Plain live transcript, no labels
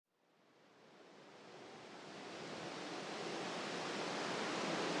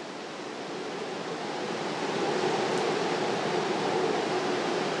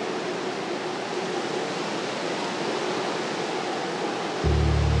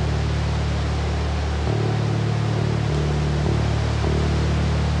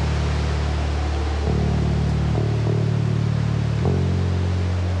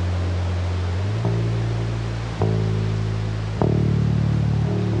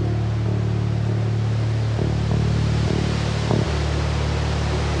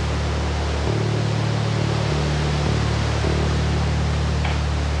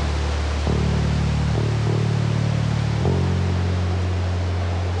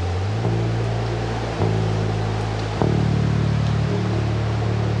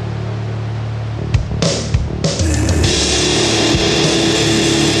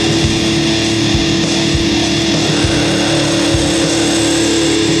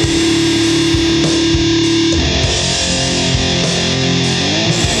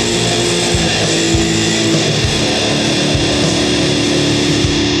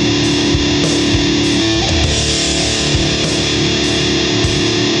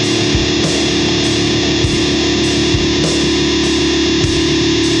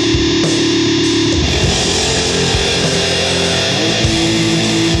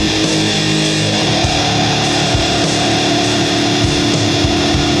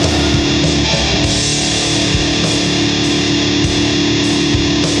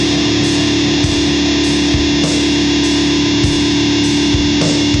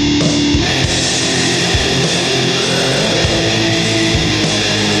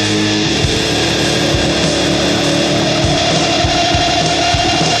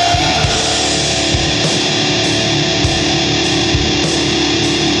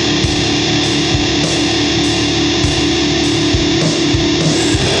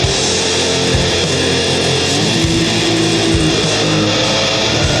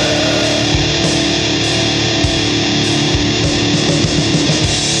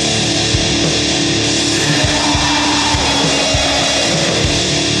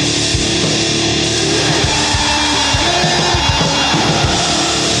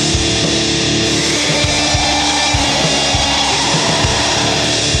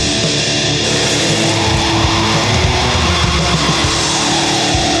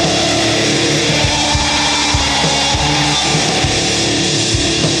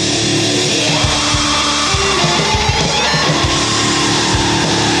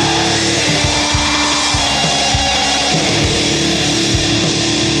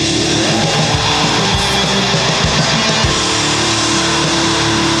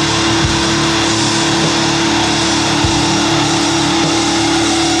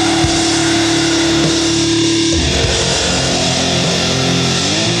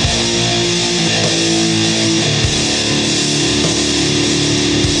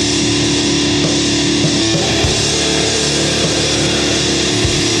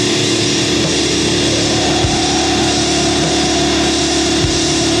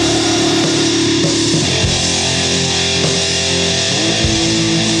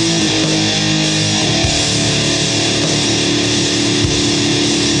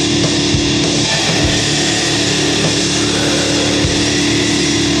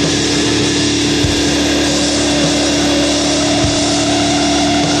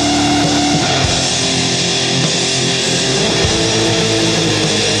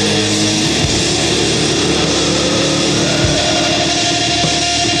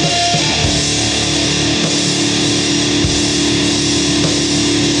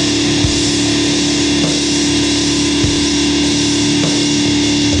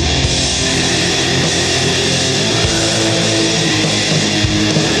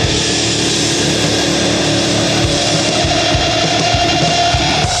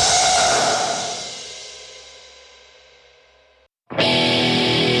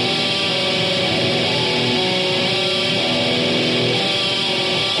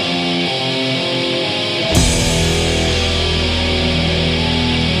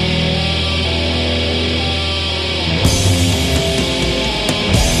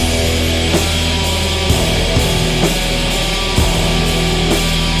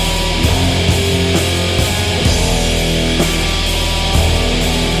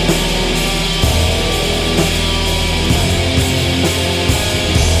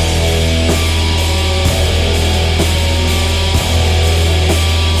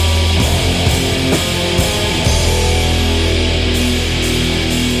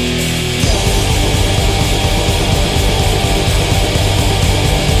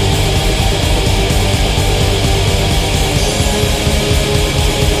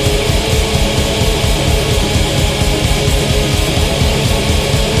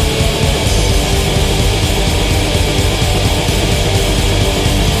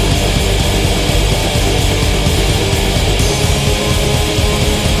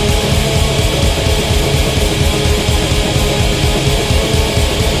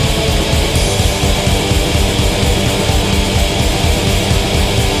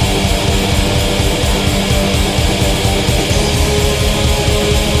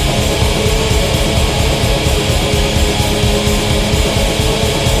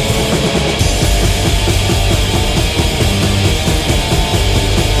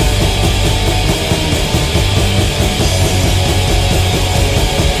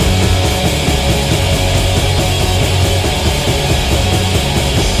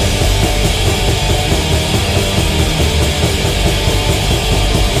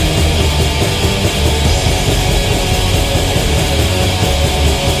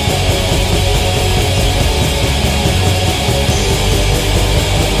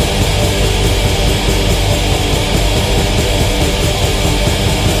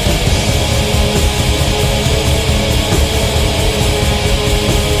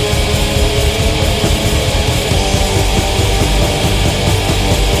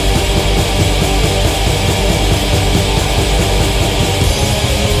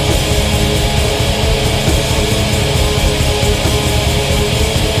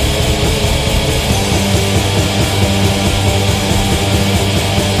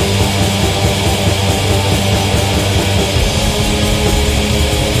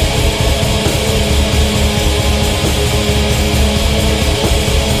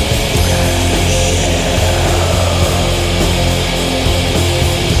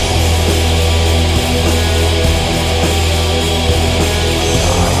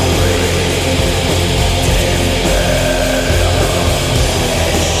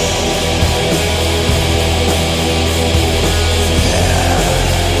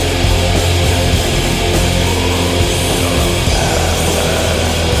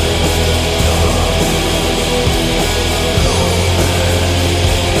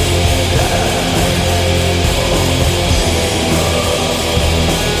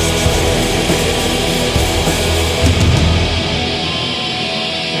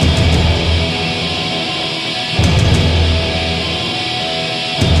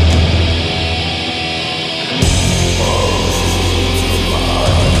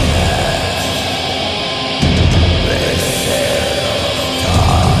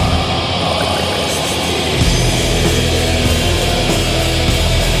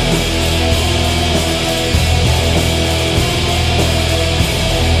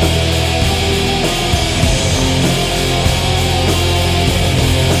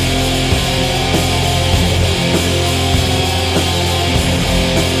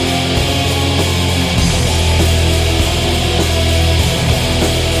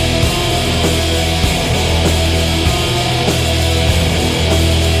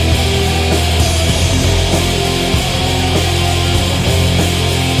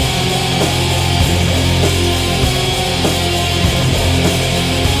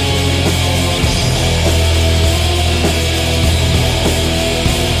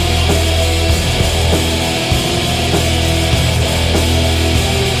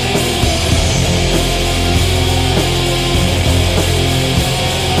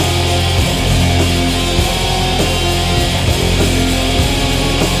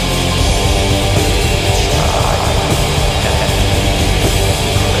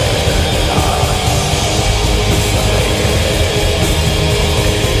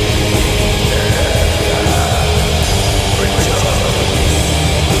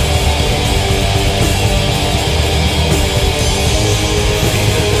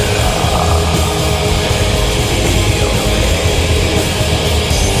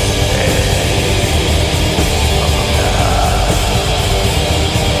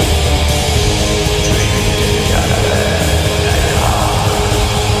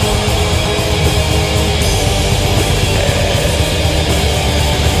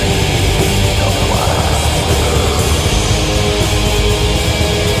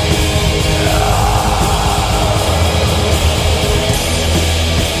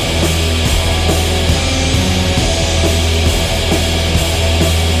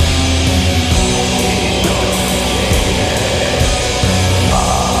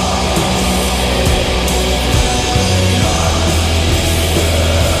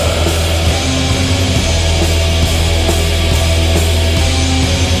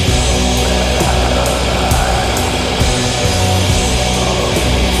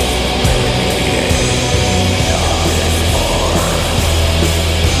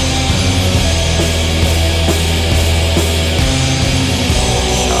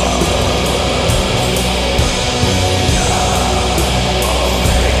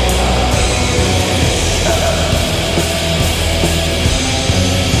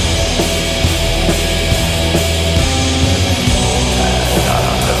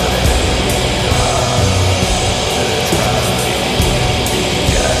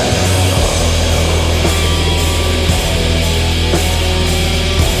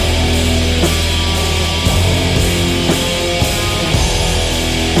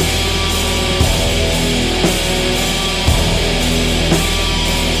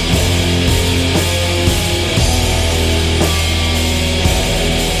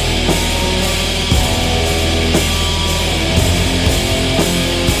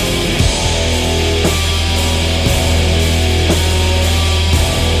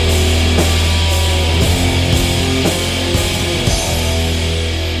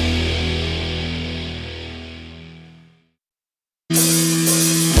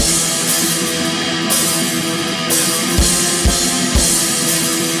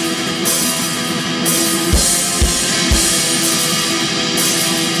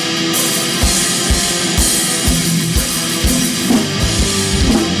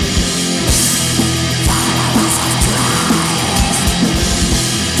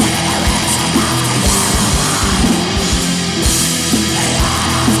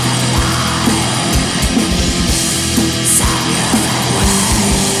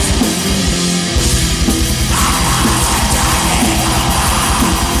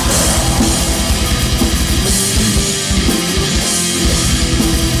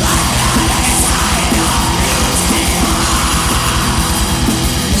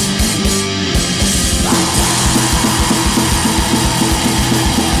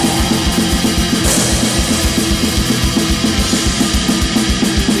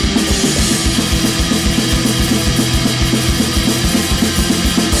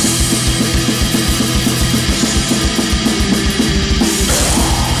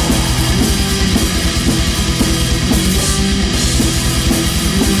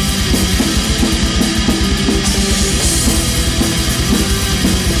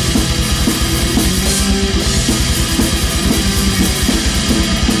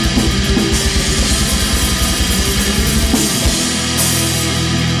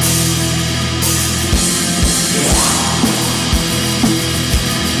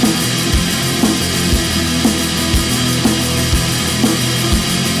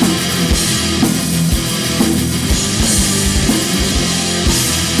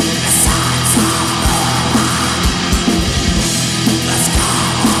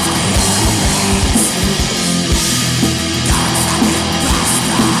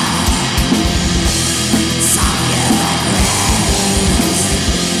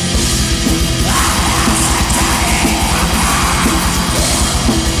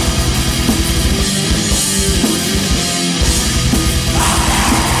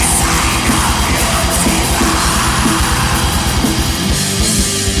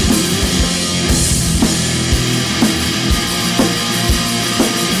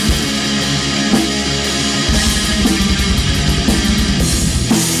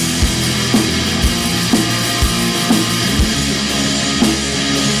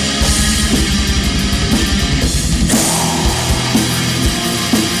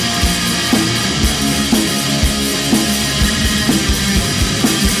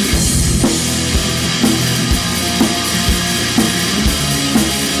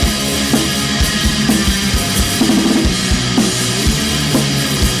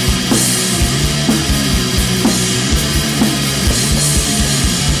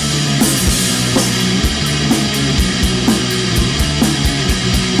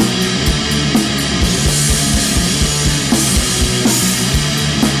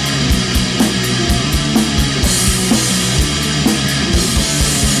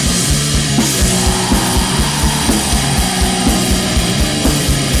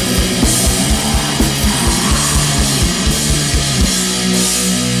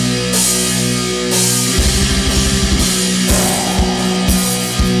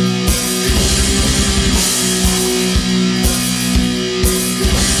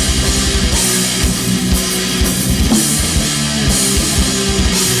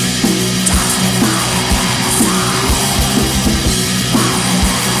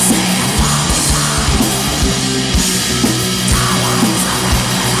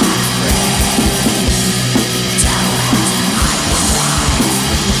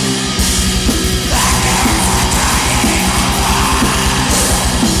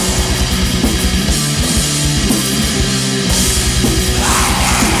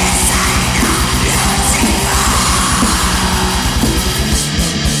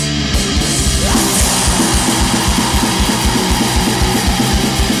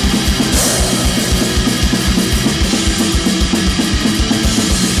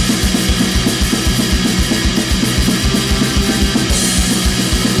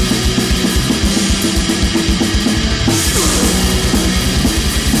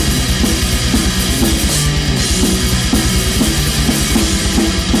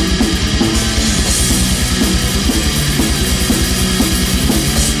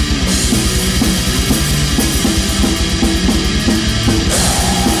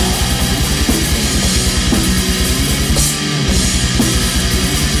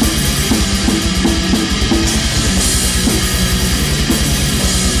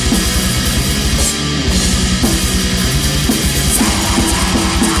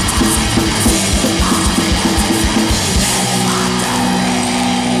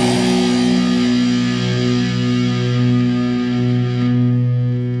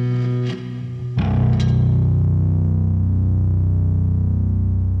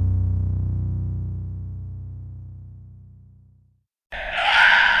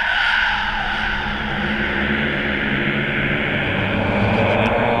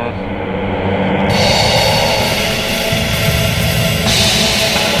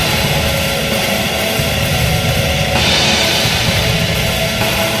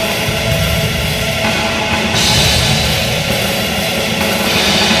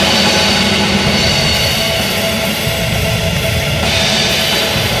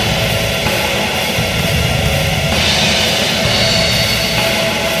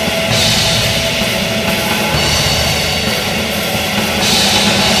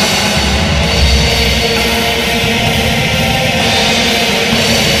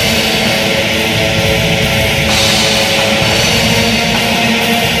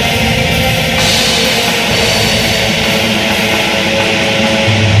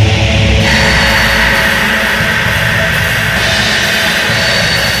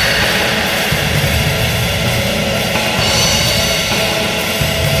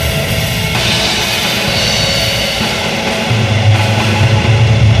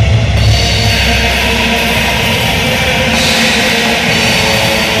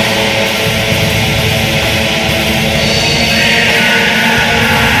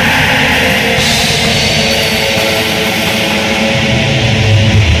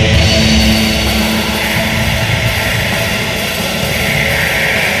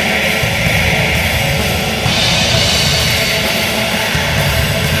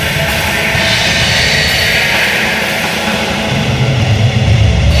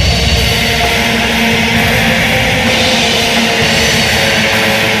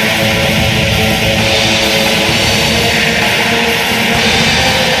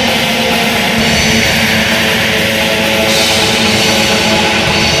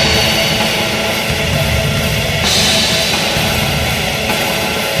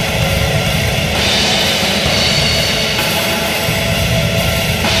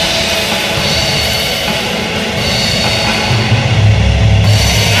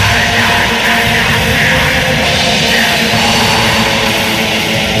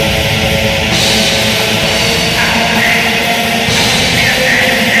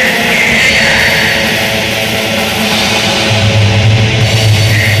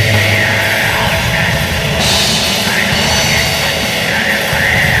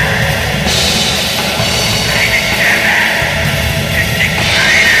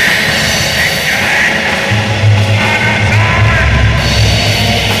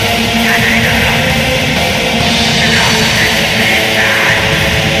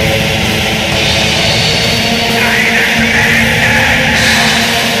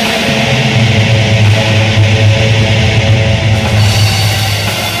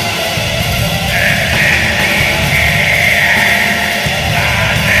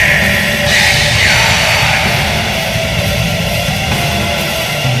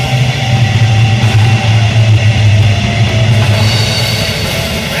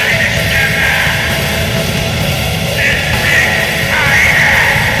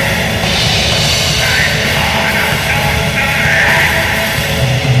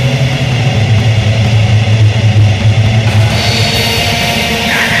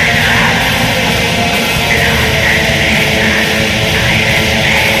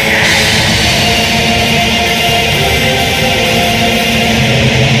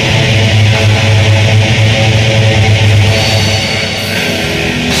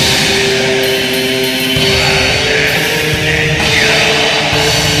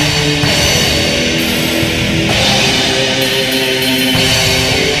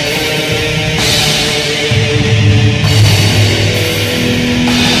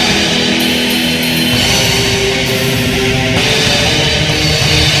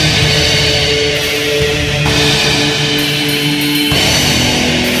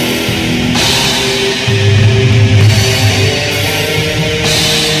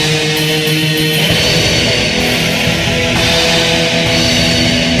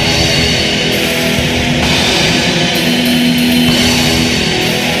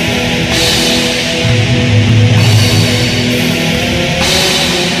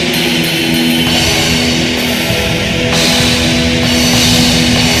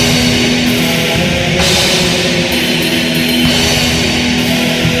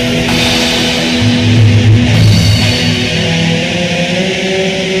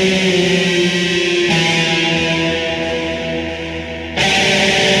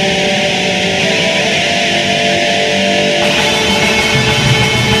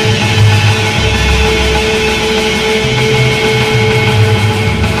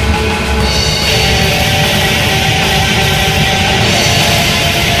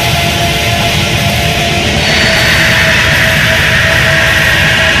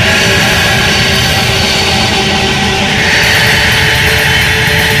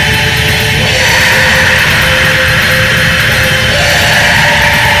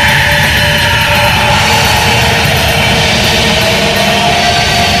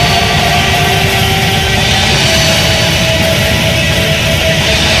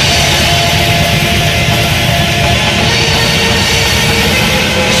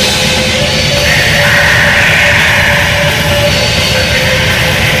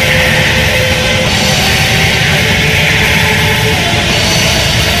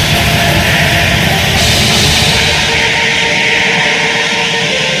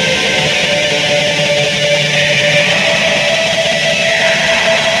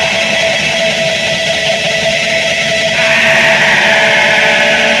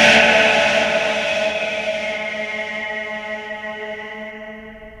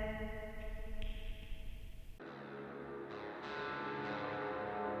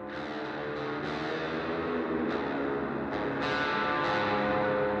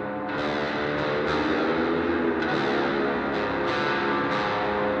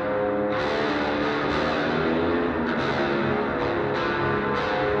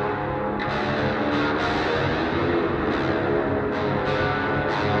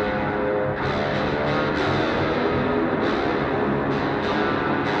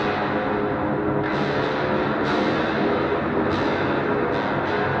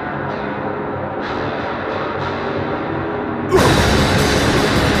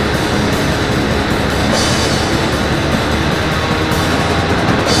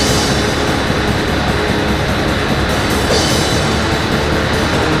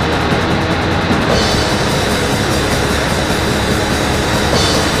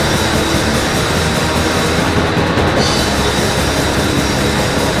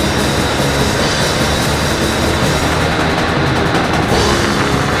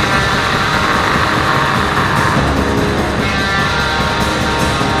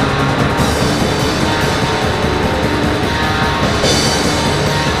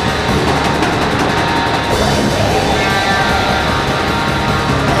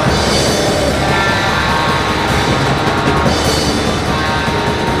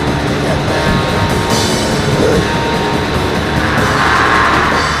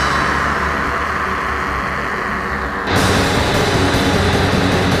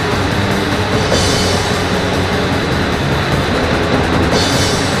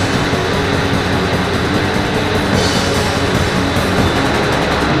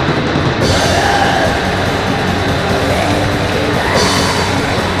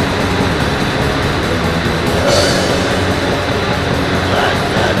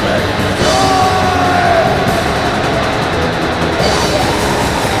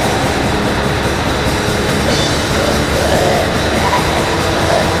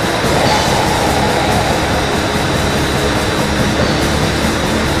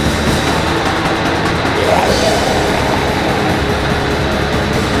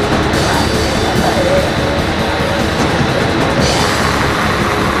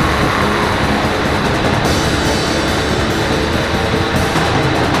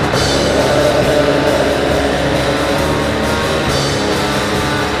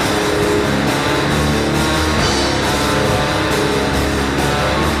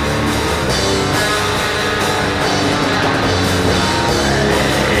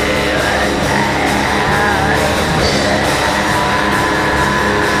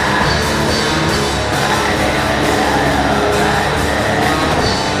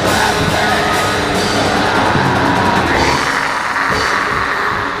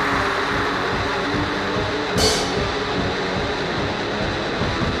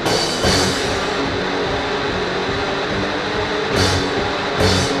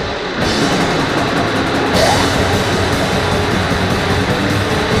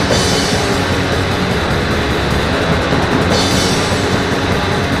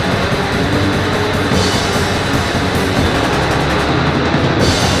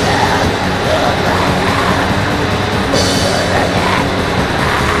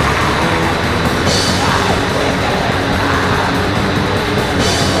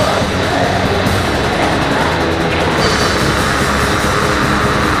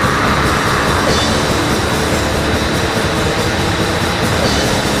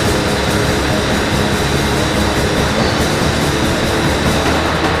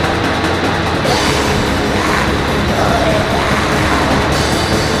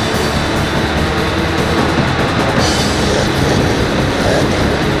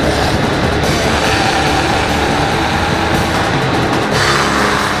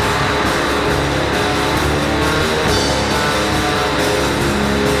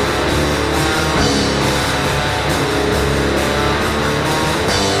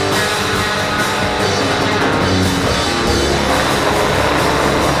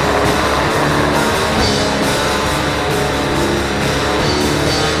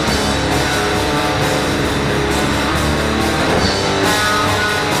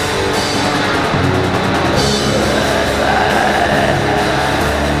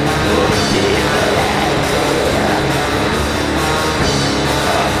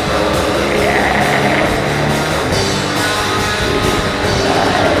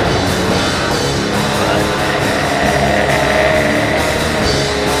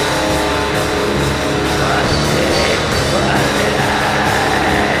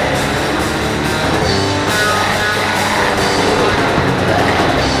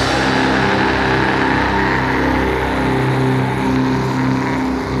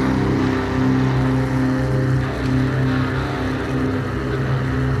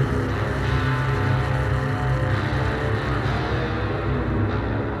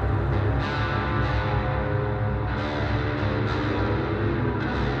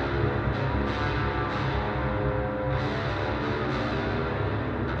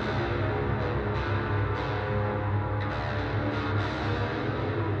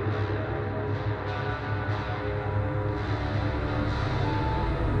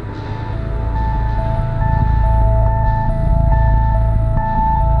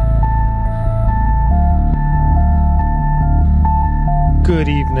Good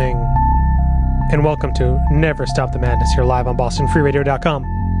evening, and welcome to Never Stop the Madness here live on BostonFreeRadio.com.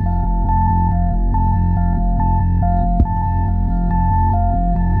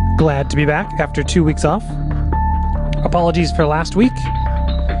 Glad to be back after 2 weeks off. Apologies for last week,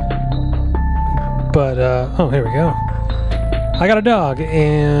 but, here we go. I got a dog,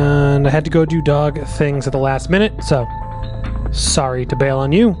 and I had to go do dog things at the last minute, so sorry to bail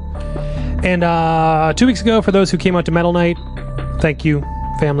on you. And 2 weeks ago, for those who came out to Metal Night, thank you,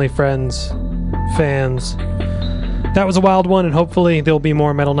 family, friends, fans. That was a wild one, and hopefully there'll be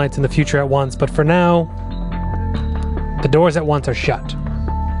more Metal Nights in the future at once, but for now, the doors at once are shut.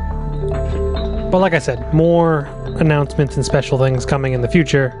 But like I said, more announcements and special things coming in the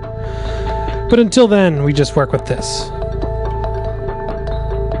future. But until then, we just work with this.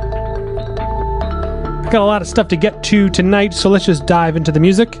 Got a lot of stuff to get to tonight, so let's just dive into the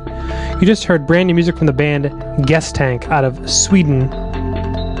music. You just heard brand new music from the band Guest Tank out of Sweden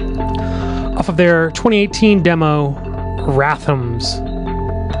off of their 2018 demo Rathoms.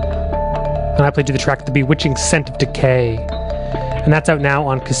 And I played you the track The Bewitching Scent of Decay. And that's out now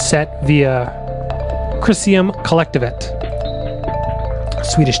on cassette via Chrysium Kollektivet,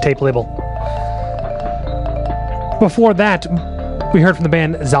 Swedish tape label. Before that, we heard from the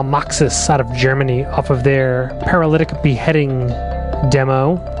band Zalmaxis out of Germany off of their Paralytic Beheading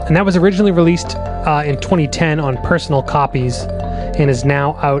demo, and that was originally released in 2010 on Personal Copies and is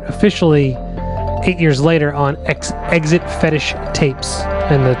now out officially 8 years later on Exit Fetish Tapes.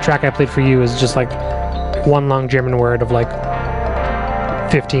 And the track I played for you is just like one long German word of like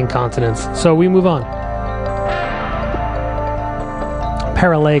 15 consonants. So we move on.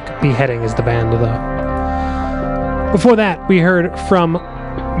 Paralytic Beheading is the band, though. Before that, we heard from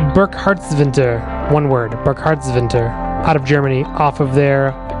Burkhartswinter, one word, Burkhartswinter, out of Germany, off of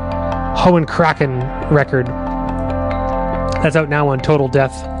their Hohenkraken record. That's out now on Total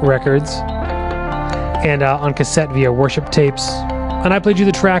Death Records and on cassette via Worship Tapes. And I played you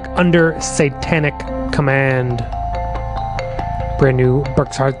the track Under Satanic Command. Brand new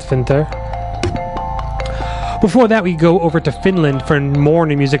Burkhartswinter. Before that, we go over to Finland for more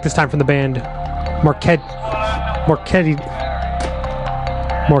new music, this time from the band Morkedida.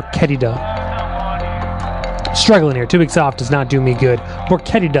 Struggling here. 2 weeks off does not do me good.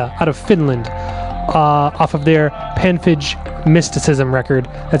 Morkedida out of Finland, off of their Panfage Mysticism record.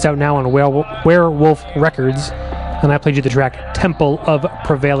 That's out now on Werewolf Records. And I played you the track Temple of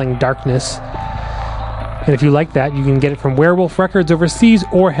Prevailing Darkness. And if you like that, you can get it from Werewolf Records overseas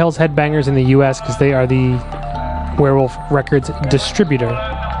or Hell's Headbangers in the US, because they are the Werewolf Records distributor.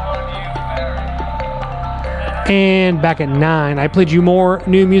 And back at 9, I played you more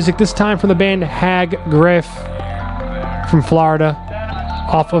new music, this time from the band Hag Griff from Florida,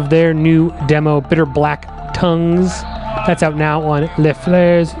 off of their new demo Bitter Black Tongues. That's out now on Les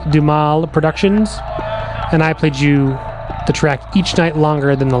Fleurs du Mal Productions. And I played you the track Each Night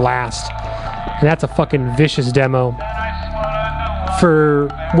Longer Than the Last. And that's a fucking vicious demo. For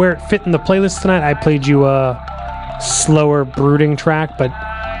where it fit in the playlist tonight, I played you a slower, brooding track, but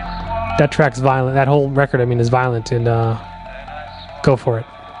that track's violent. That whole record, is violent, and go for it.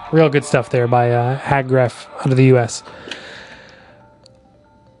 Real good stuff there by Haggref out of the US.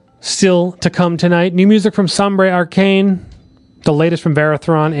 Still to come tonight, new music from Sombre Arcane, the latest from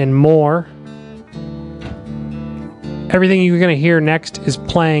Verathron, and more. Everything you're going to hear next is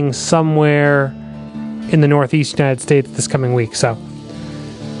playing somewhere in the Northeast United States this coming week, so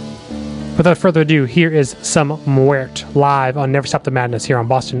without further ado, here is some Muert live on Never Stop the Madness here on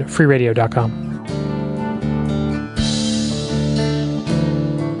BostonFreeRadio.com.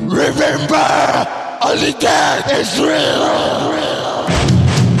 Remember, only death is real.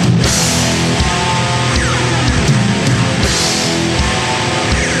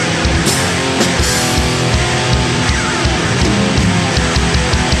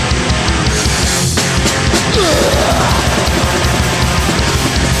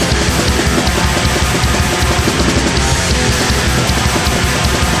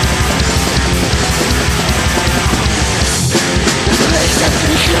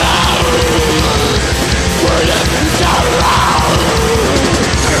 Word of the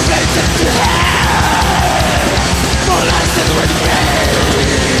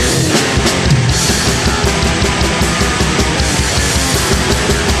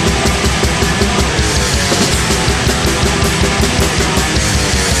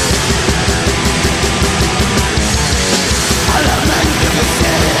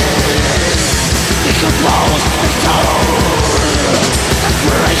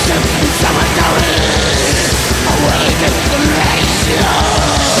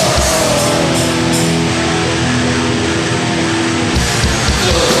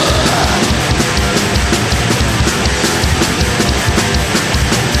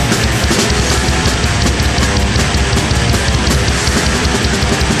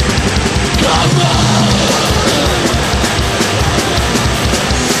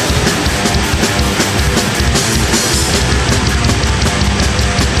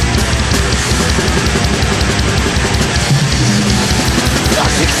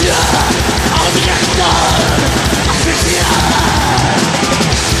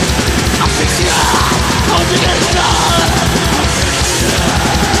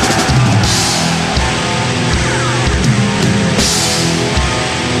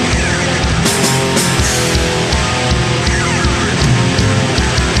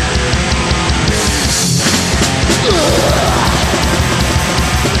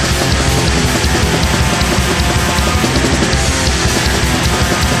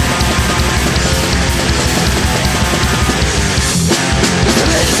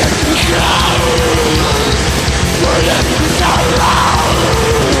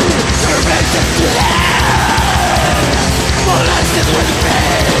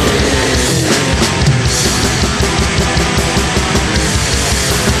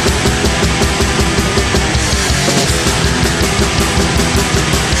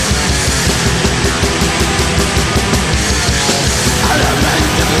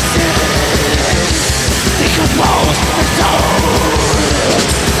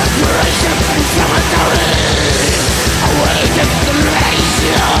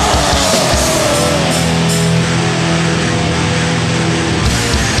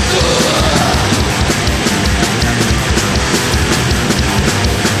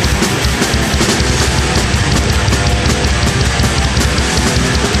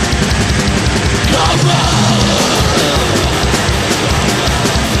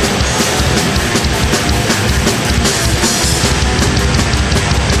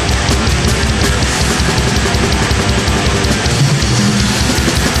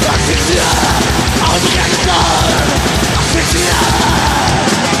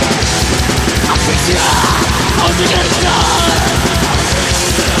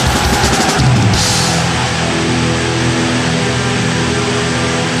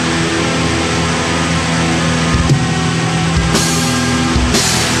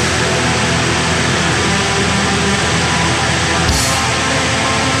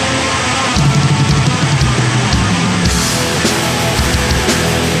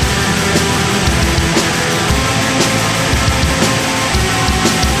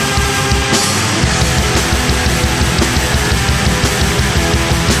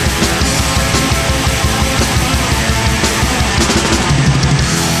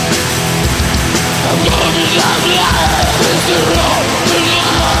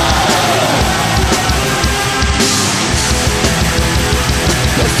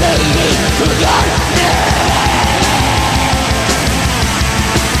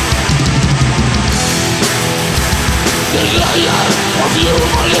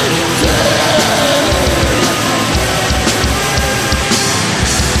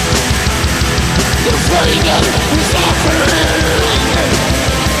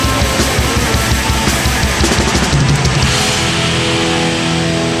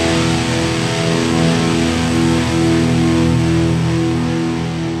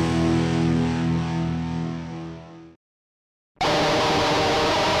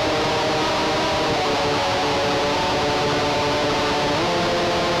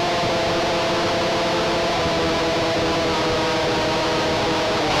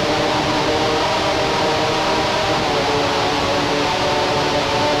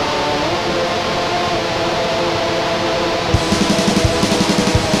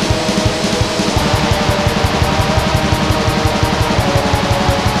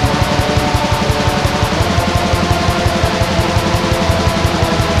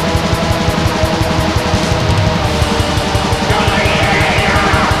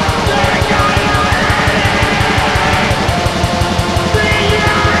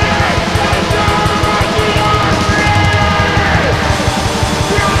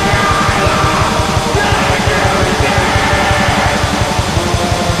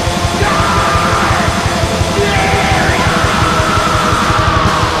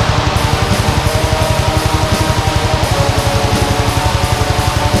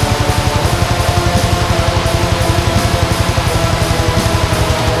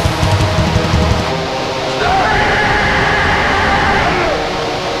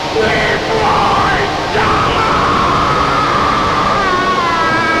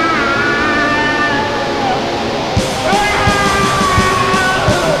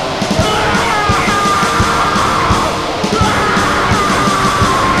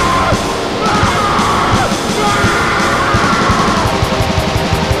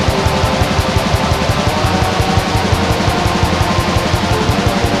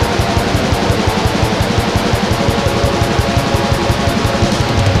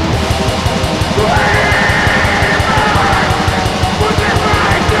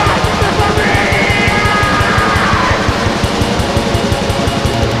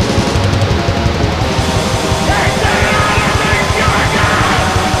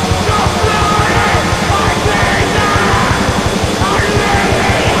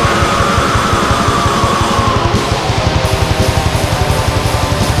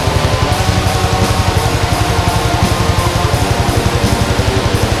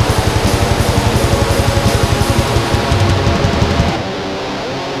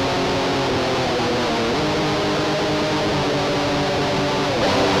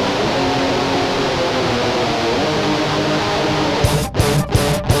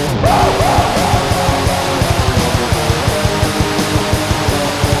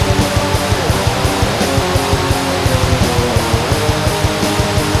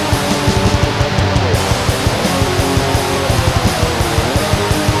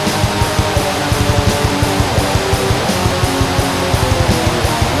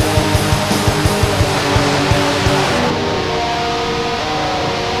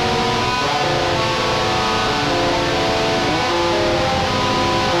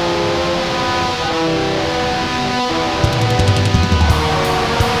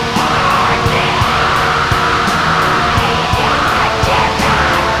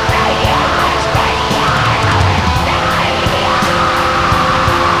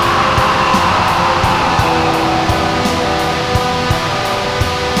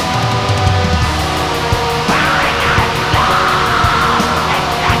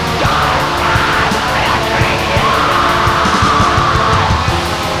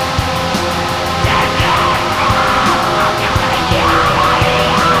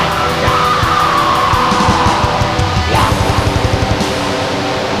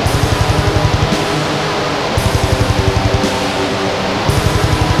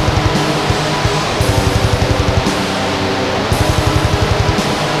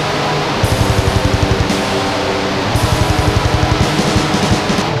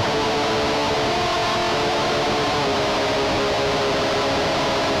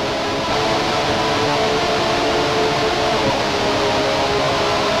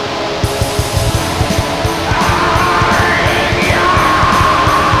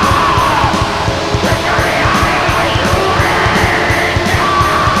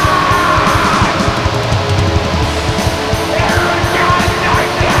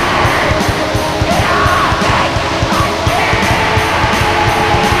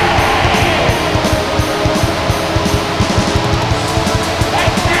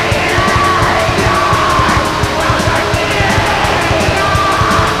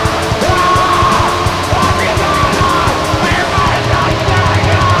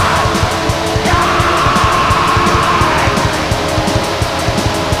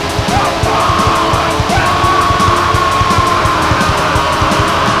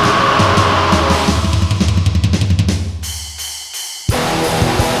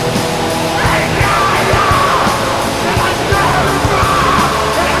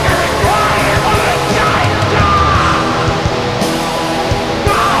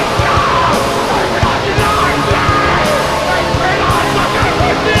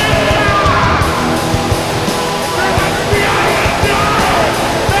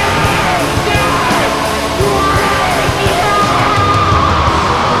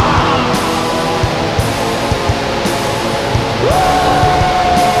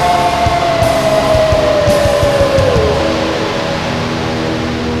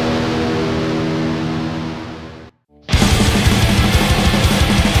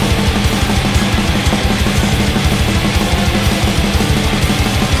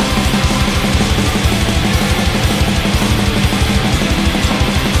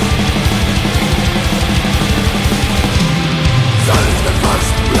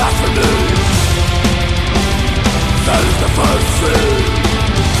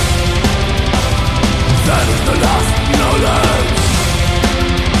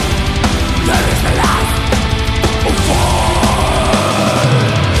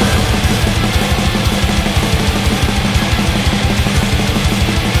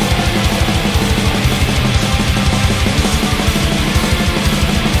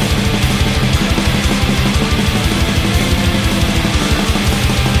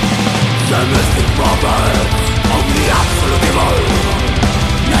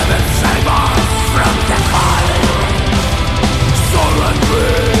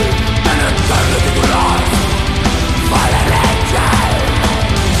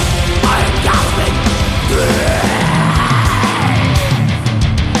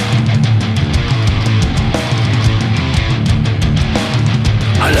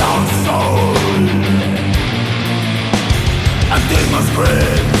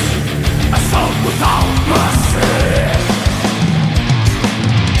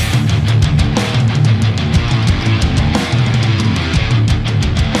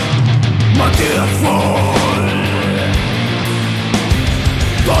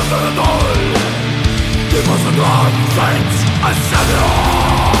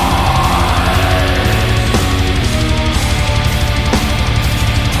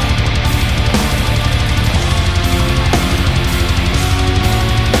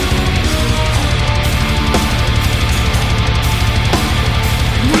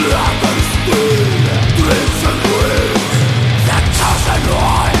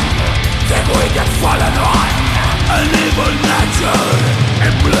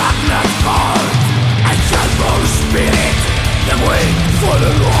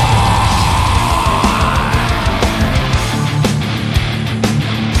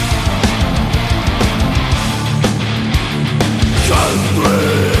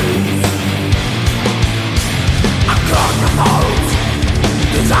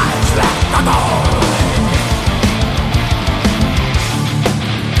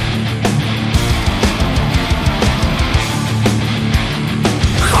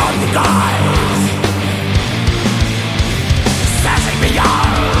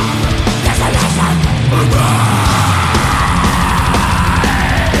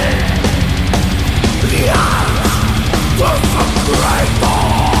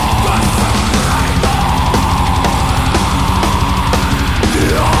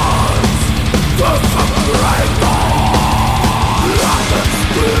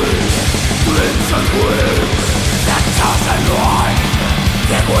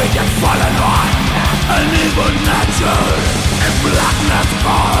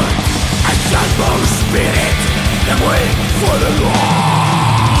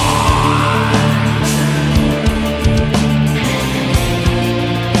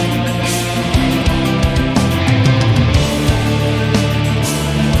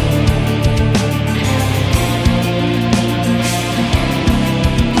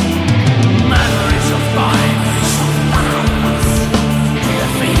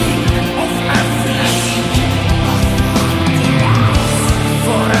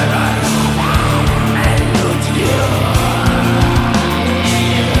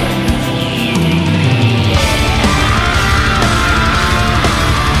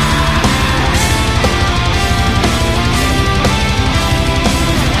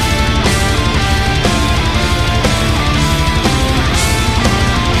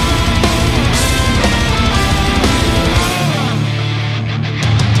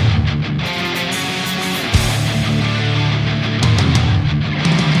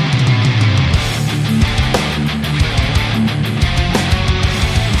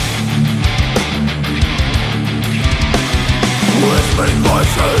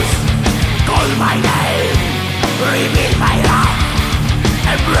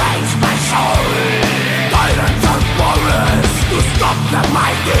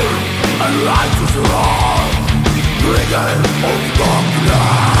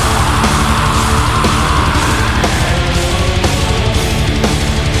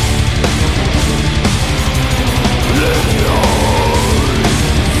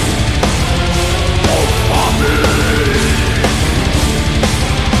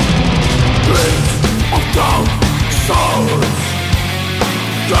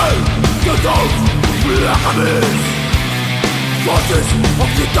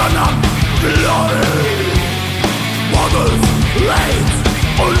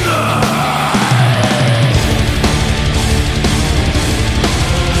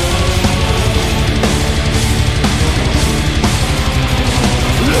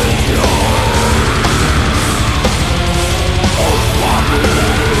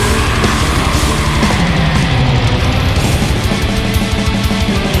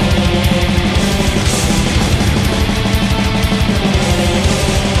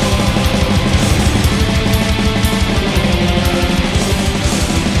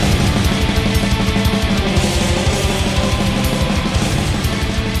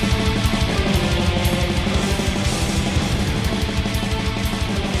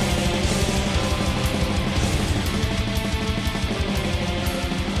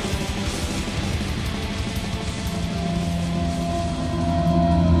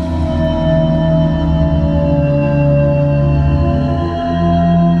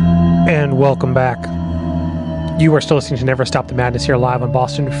Welcome back. You are still listening to Never Stop the Madness here live on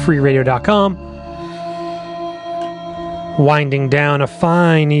BostonFreeRadio.com. Winding down a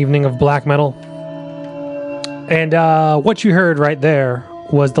fine evening of black metal. And what you heard right there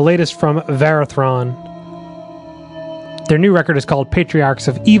was the latest from Varathron. Their new record is called Patriarchs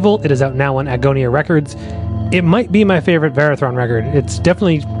of Evil. It is out now on Agonia Records. It might be my favorite Varathron record. It's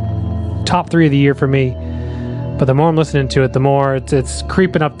definitely top 3 of the year for me. But the more I'm listening to it, the more it's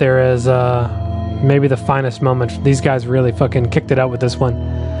creeping up there as maybe the finest moment. These guys really fucking kicked it out with this one.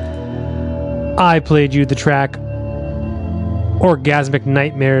 I played you the track Orgasmic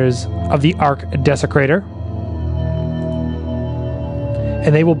Nightmares of the Arc Desecrator.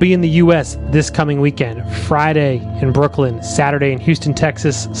 And they will be in the U.S. this coming weekend. Friday in Brooklyn, Saturday in Houston,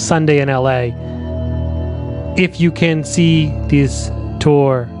 Texas, Sunday in L.A. If you can see this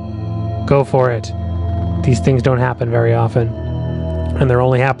tour Go for it. These things don't happen very often, and they're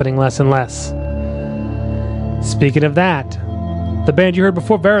only happening less and less. Speaking of that, the band you heard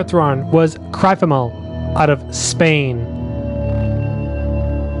before Verathron was Cryphemal out of Spain.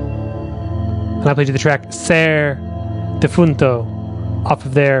 And I played you the track Ser Defunto off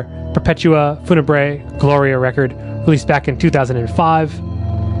of their Perpetua Funebre Gloria record, released back in 2005.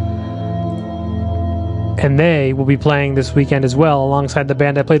 And they will be playing this weekend as well, alongside the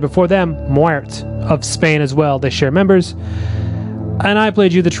band I played before them, Muert of Spain as well. They share members. And I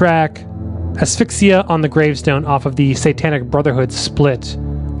played you the track Asphyxia on the Gravestone off of the Satanic Brotherhood split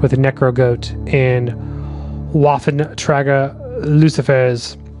with Necrogoat and Waffen Traga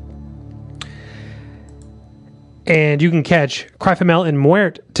Lucifers. And you can catch Cryphemal and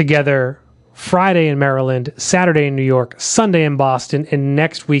Muert together Friday in Maryland, Saturday in New York, Sunday in Boston, and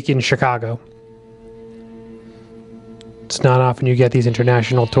next week in Chicago. It's not often you get these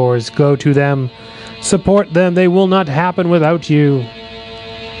international tours. Go to them. Support them. They will not happen without you.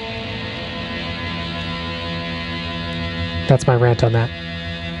 That's my rant on that.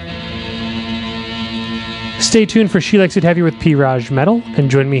 Stay tuned for She Likes It Heavy with P-Raj Metal, and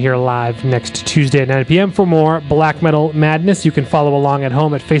join me here live next Tuesday at 9 p.m. for more Black Metal Madness. You can follow along at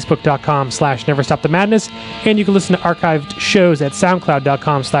home at facebook.com/NeverStopTheMadness, and you can listen to archived shows at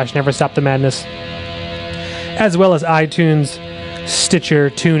soundcloud.com/NeverStopTheMadness, as well as iTunes,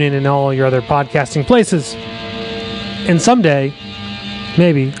 Stitcher, TuneIn, and all your other podcasting places. And someday,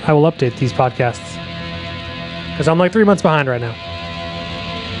 maybe, I will update these podcasts, because I'm like 3 months behind right now.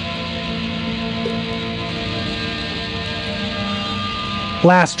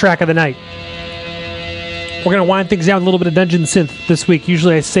 Last track of the night. We're going to wind things down with a little bit of Dungeon Synth this week.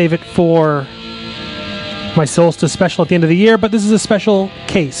 Usually I save it for my Solstice special at the end of the year, but this is a special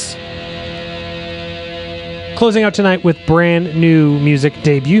case. Closing out tonight with brand new music,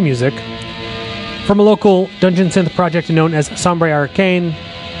 debut music, from a local Dungeon Synth project known as Sombre Arcane.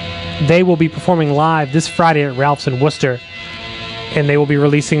 They will be performing live this Friday at Ralph's in Worcester, and they will be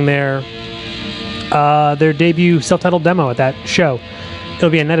releasing their debut self-titled demo at that show. It'll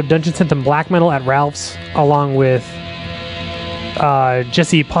be a night of Dungeon Synth and Black Metal at Ralph's, along with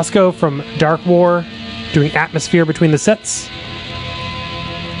Jesse Posco from Dark War doing Atmosphere between the sets,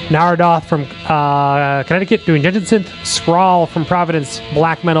 Naradoth from Connecticut doing Dungeon Synth, Scrawl from Providence,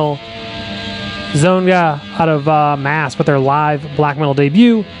 Black Metal, Zonga out of Mass with their live Black Metal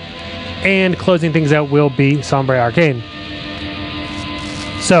debut, and closing things out will be Sombre Arcane.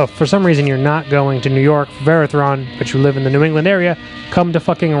 So, for some reason you're not going to New York for Verathron, but you live in the New England area, come to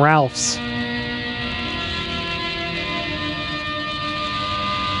fucking Ralph's.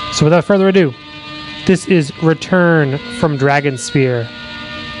 So without further ado, this is Return from Dragon Spear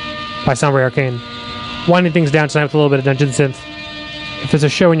by Sombre Arcane. Winding things down tonight with a little bit of Dungeon Synth. If there's a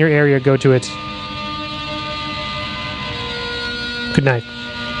show in your area, go to it. Good night.